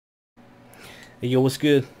Hey, yo, what's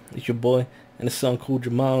good? It's your boy, and it's Uncool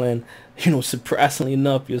Jamal, and surprisingly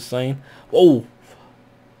enough, you're saying, oh,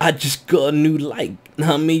 I just got a new like.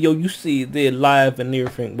 Now, I mean, yo, you see it there live and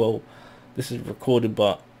everything. Well, this is recorded,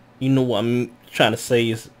 but you know what I'm trying to say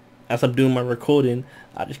is, as I'm doing my recording,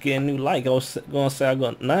 I just get a new like. I was gonna say I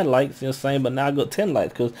got 9 likes, saying, but now I got 10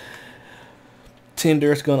 likes because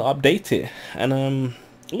Tinder is gonna update it, and a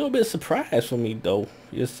little bit surprised for me though.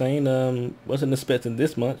 You're saying wasn't expecting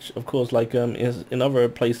this much. Of course, like in other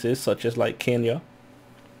places such as like Kenya,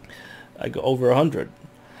 I got over 100.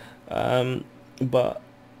 But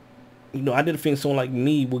I didn't think someone like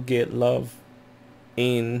me would get love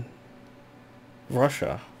in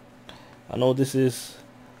Russia. I know this is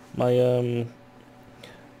my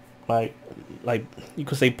like you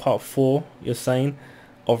could say part 4. You're saying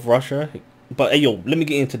of Russia, but hey yo, let me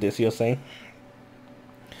get into this. You're saying.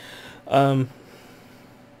 Um,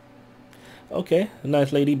 okay, a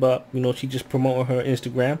nice lady, but she just promoted her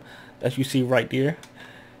Instagram, as you see right there.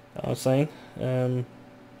 I was saying, oh,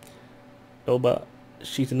 but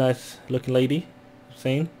she's a nice looking lady.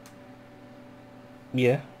 Saying,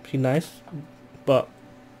 yeah, she's nice, but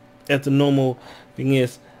as the normal thing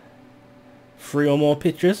is, 3 or more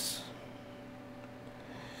pictures,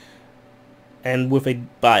 and with a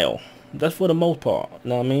bio. That's for the most part. You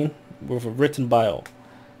know what I mean? With a written bio.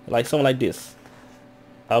 Like something like this.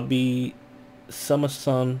 I'll be summer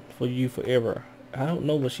sun for you forever. I don't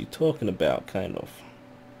know what she's talking about, kind of.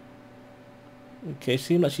 Okay,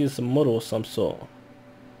 seems like she's a model of some sort.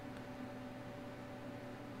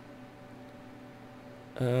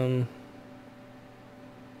 Let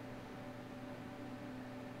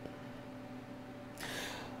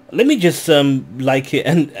me just like it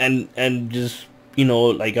and just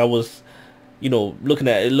like I was looking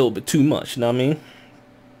at it a little bit too much. You know what I mean?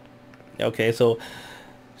 Okay, so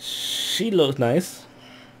she looks nice.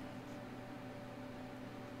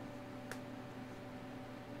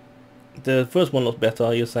 The first one looks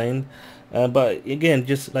better, you're saying, but again,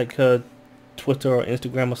 just like her Twitter or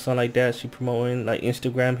Instagram or something like that, she promoting like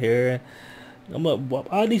Instagram here. What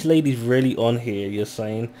are these ladies really on here? You're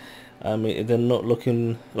saying, I mean, they're not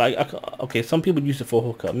looking like okay. Some people use it for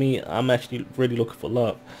hookup. Me, I'm actually really looking for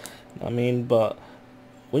love. I mean, but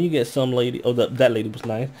when you get some lady, oh, that lady was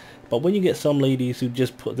nice. But when you get some ladies who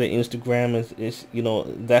just put their Instagram is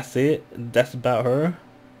that's it. That's about her.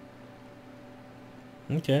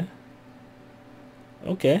 Okay.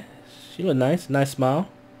 Okay. She look nice. Nice smile.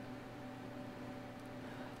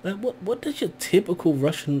 Like what does your typical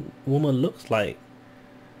Russian woman looks like?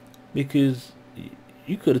 Because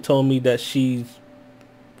you could have told me that she's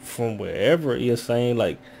from wherever you're saying,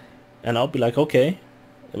 like, and I'll be like, okay.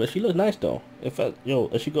 But she looks nice though. If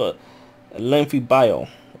she got a lengthy bio.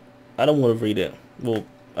 I don't want to read it. Well,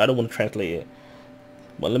 I don't want to translate it.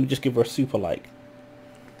 But let me just give her a super like.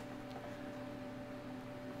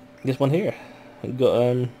 This one here.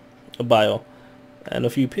 Got a bio. And a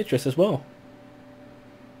few pictures as well.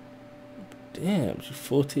 Damn, she's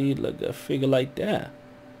 40, like a figure like that.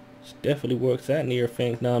 She definitely works out near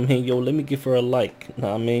things. Now I mean, yo, let me give her a like.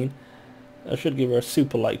 Now I mean, I should give her a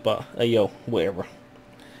super like, but hey yo, whatever.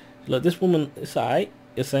 Look, this woman is alright,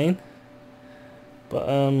 you're saying. But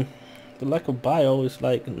the lack of bio is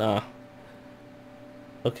like, nah.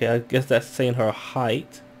 Okay, I guess that's saying her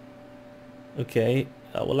height. Okay,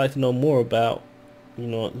 I would like to know more about,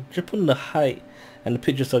 just putting the height and the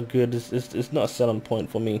pictures are good. It's not a selling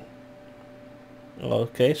point for me.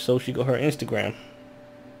 Okay, so she got her Instagram.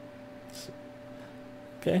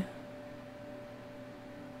 Okay.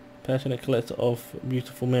 Passionate collector of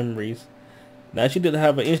beautiful memories. Now, she didn't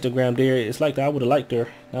have an Instagram there. It's like that I would have liked her.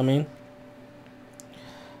 I mean.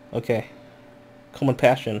 Okay. Common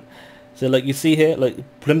passion. So, like, you see here, like,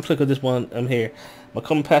 let me click on this one. I'm here. My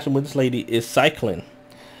common passion with this lady is cycling.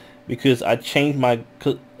 Because I changed my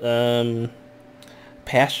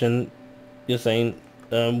passion. You're saying,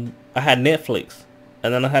 I had Netflix.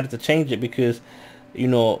 And then I had to change it because,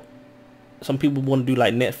 some people want to do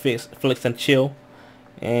like Netflix and chill.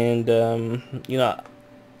 And,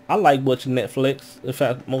 I like watching Netflix. In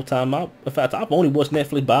fact, I've only watched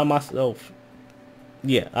Netflix by myself.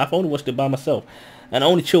 Yeah, I've only watched it by myself. And I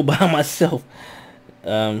only chill by myself.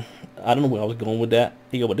 I don't know where I was going with that.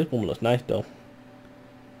 Yo, but this woman looks nice though.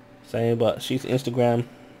 Saying, but she's Instagram.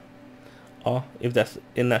 Oh, if that's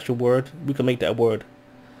an actual word, we can make that word.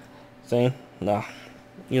 Saying, nah. You know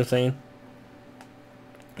what I'm saying?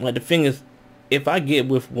 Like, the thing is, if I get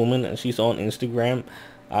with a woman and she's on Instagram,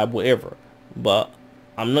 whatever. But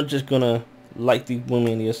I'm not just gonna like these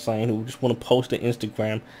women you're saying who just want to post to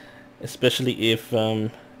Instagram, especially if they're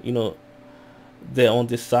on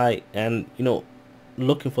this site and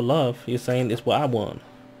looking for love. You're saying it's what I want.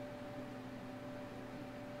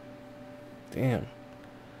 Damn.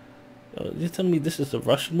 Yo, you're telling me this is a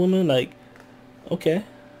Russian woman? Like, okay.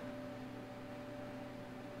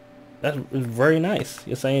 That's very nice.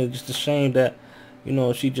 You're saying it's just a shame that, you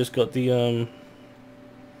know, she just got the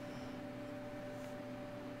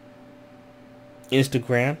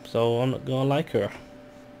Instagram, so I'm not gonna like her.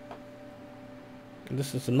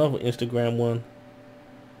 This is another Instagram one.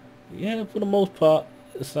 Yeah, for the most part,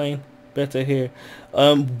 it's saying better here.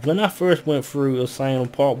 When I first went through, it was saying on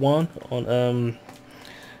part one on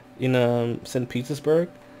in Saint Petersburg,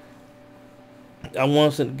 I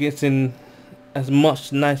wasn't getting as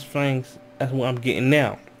much nice things as what I'm getting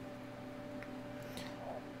now.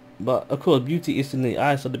 But of course, beauty is in the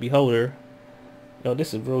eyes of the beholder. Yo,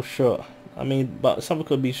 this is real short. I mean, but something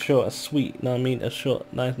could be short and sweet. You know what I mean? A short,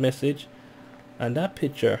 nice message. And that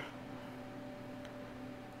picture,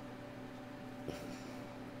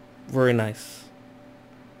 very nice.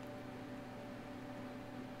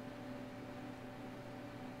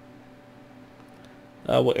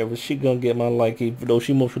 Whatever, she gonna get my like, even though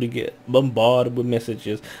she mostly get bombarded with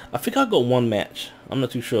messages. I think I got one match. I'm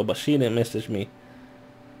not too sure, but she didn't message me.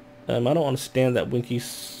 I don't understand that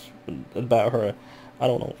Winky's about her. I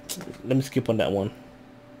don't know. Let me skip on that one.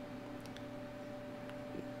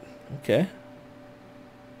 Okay.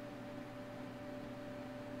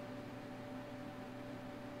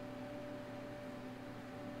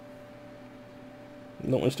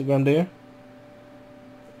 No Instagram there.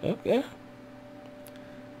 Okay.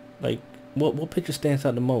 Like, what picture stands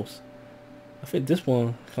out the most? I think this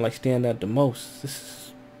one can like stand out the most.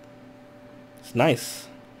 It's nice.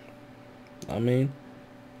 I mean,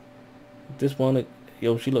 this one,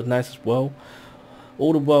 yo, she looked nice as well.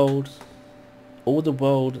 All the world,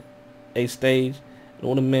 a stage, and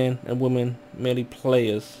all the men and women merely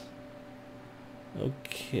players.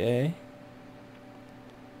 Okay.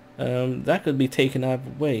 That could be taken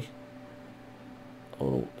either way.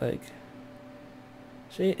 Oh, like,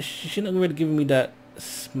 she not really giving me that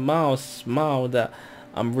smile that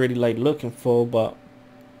I'm really like looking for, but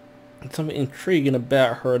something intriguing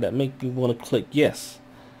about her that make me want to click yes.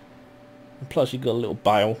 And plus, she got a little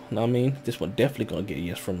bio. You know what I mean? This one definitely gonna get a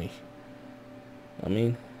yes from me. I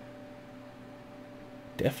mean,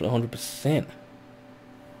 definitely 100%.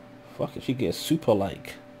 Fuck it, she gets super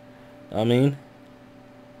like. I mean,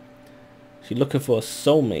 she looking for a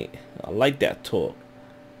soulmate. I like that talk.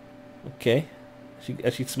 Okay,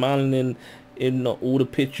 she's smiling in all the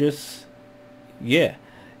pictures. Yeah,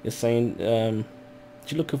 it's saying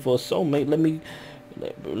she looking for a soulmate. Let me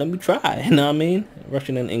try. You know what I mean?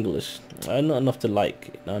 Russian and English. I know enough to like.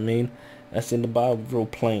 You know what I mean? That's in the Bible, real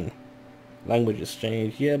plain. Language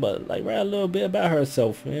exchange. Yeah, but like write a little bit about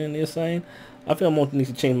herself. Man, you know what I'm saying? I feel I'm gonna need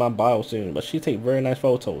to change my bio soon. But she take very nice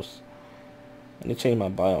photos. I need to change my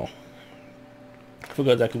bio. I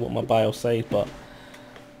forgot exactly what my bio says, but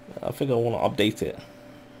I think I want to update it.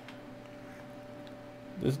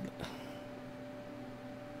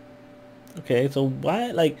 Okay, so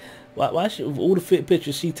why should all the fit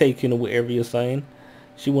pictures she taking or whatever you're saying,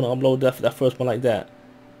 she want to upload that first one like that?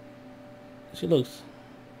 She looks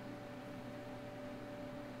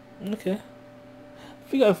okay. I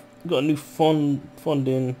think I've got a new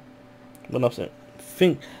funding. When I'm saying,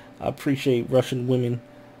 think I appreciate Russian women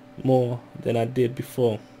more than I did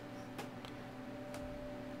before.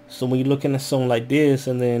 So when you're looking at something like this,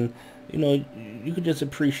 and then you know you could just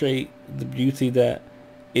appreciate the beauty that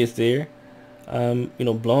is there. You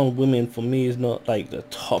know, blonde women for me is not like the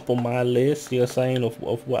top of my list, you know what I'm saying,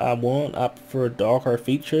 of what I want. I prefer darker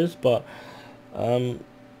features, but you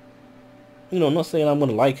know, I'm not saying I'm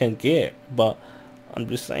gonna like and get, but I'm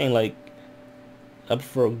just saying like I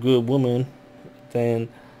prefer a good woman than,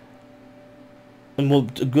 and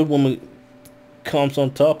a good woman comes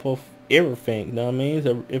on top of everything, you know what I mean?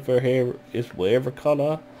 So if her hair is whatever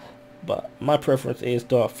color, but my preference is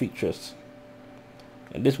dark features.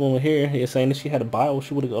 And this woman here is saying that she had a bio,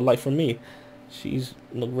 she would have got a like from me. She's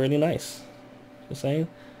look really nice. You know saying?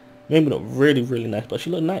 Maybe not really, really nice, but she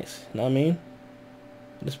look nice. You know what I mean?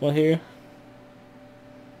 This one here.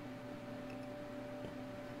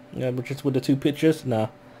 Yeah, but just with the two pictures, nah.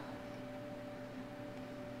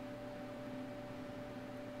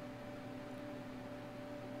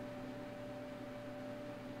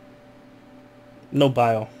 No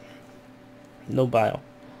bio. No bio.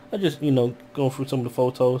 I just, you know, going through some of the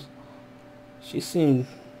photos. She seemed,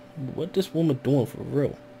 what this woman doing for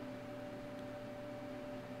real?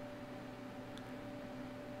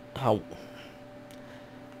 How?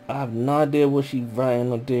 I have no idea what she's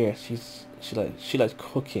writing on there. She likes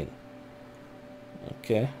cooking.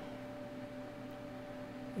 Okay.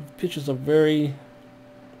 pictures are very...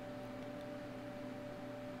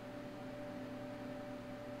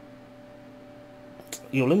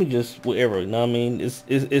 Yo, let me just whatever. You know what I mean?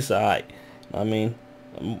 It's alright. You know what I mean,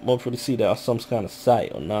 I'm more to see that on some kind of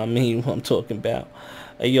site. You know what I mean? What I'm talking about.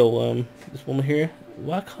 Hey, yo, this woman here.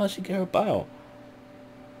 Why can't she get her bio?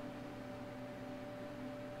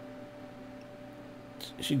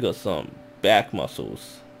 She got some back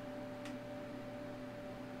muscles.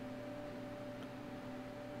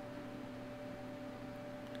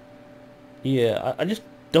 Yeah, I just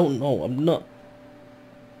don't know. I'm not.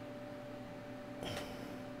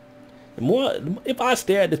 The more, if I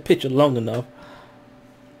stare at this picture long enough,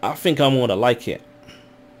 I think I'm gonna like it.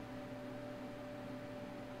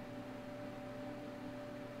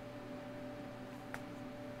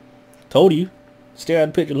 Told you, stare at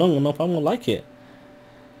the picture long enough, I'm gonna like it.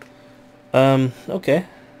 Okay.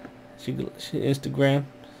 She Instagram.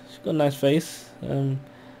 She got a nice face. I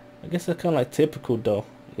guess that's kind of like typical though.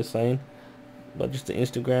 You're saying, but just the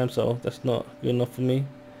Instagram, so that's not good enough for me.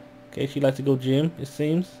 Okay, she likes to go gym. It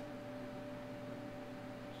seems.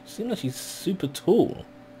 Seems like she's super tall.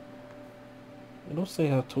 I don't say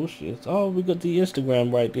how tall she is. Oh, we got the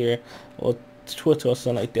Instagram right there, or Twitter or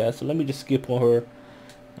something like that. So let me just skip on her.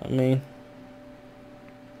 I mean,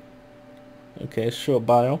 okay, short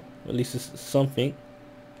bio. At least it's something.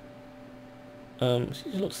 She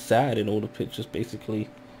just looks sad in all the pictures, basically.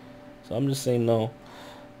 So I'm just saying no.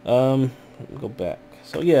 Let me go back.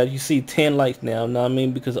 So yeah, you see 10 likes now. Now I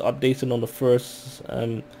mean, because I updated on the first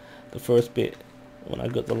bit when I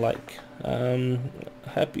got the like.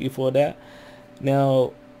 Happy for that.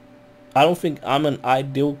 Now, I don't think I'm an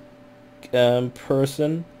ideal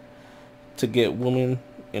person to get women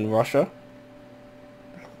in Russia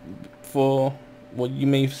for what you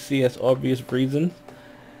may see as obvious reasons.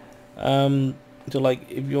 So like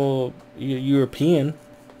if you're European,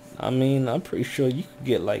 I mean, I'm pretty sure you could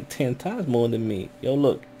get like 10 times more than me. Yo,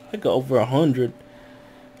 look, I got over 100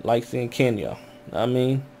 likes in Kenya. I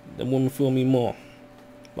mean, the women feel me more.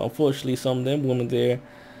 But unfortunately, some of them women there,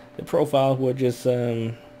 the profiles were just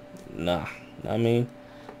nah. I mean,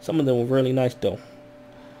 some of them were really nice though.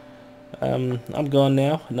 I'm gone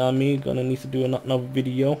now. Now I mean, gonna need to do another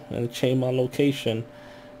video and change my location.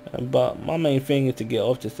 But my main thing is to get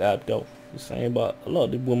off this app though. Just saying, but a lot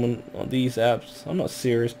of the women on these apps, I'm not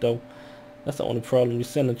serious though. That's the only problem. You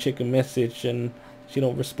send a chick a message and she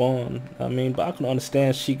don't respond. I mean, but I can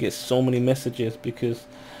understand she gets so many messages, because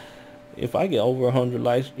if I get over 100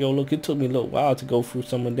 likes, yo, look, it took me a little while to go through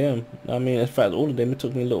some of them. I mean, in fact, all of them, it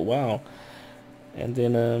took me a little while. And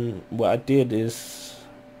then what I did is,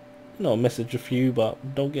 message a few, but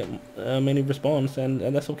don't get many response, and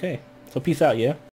that's okay. So peace out, yeah.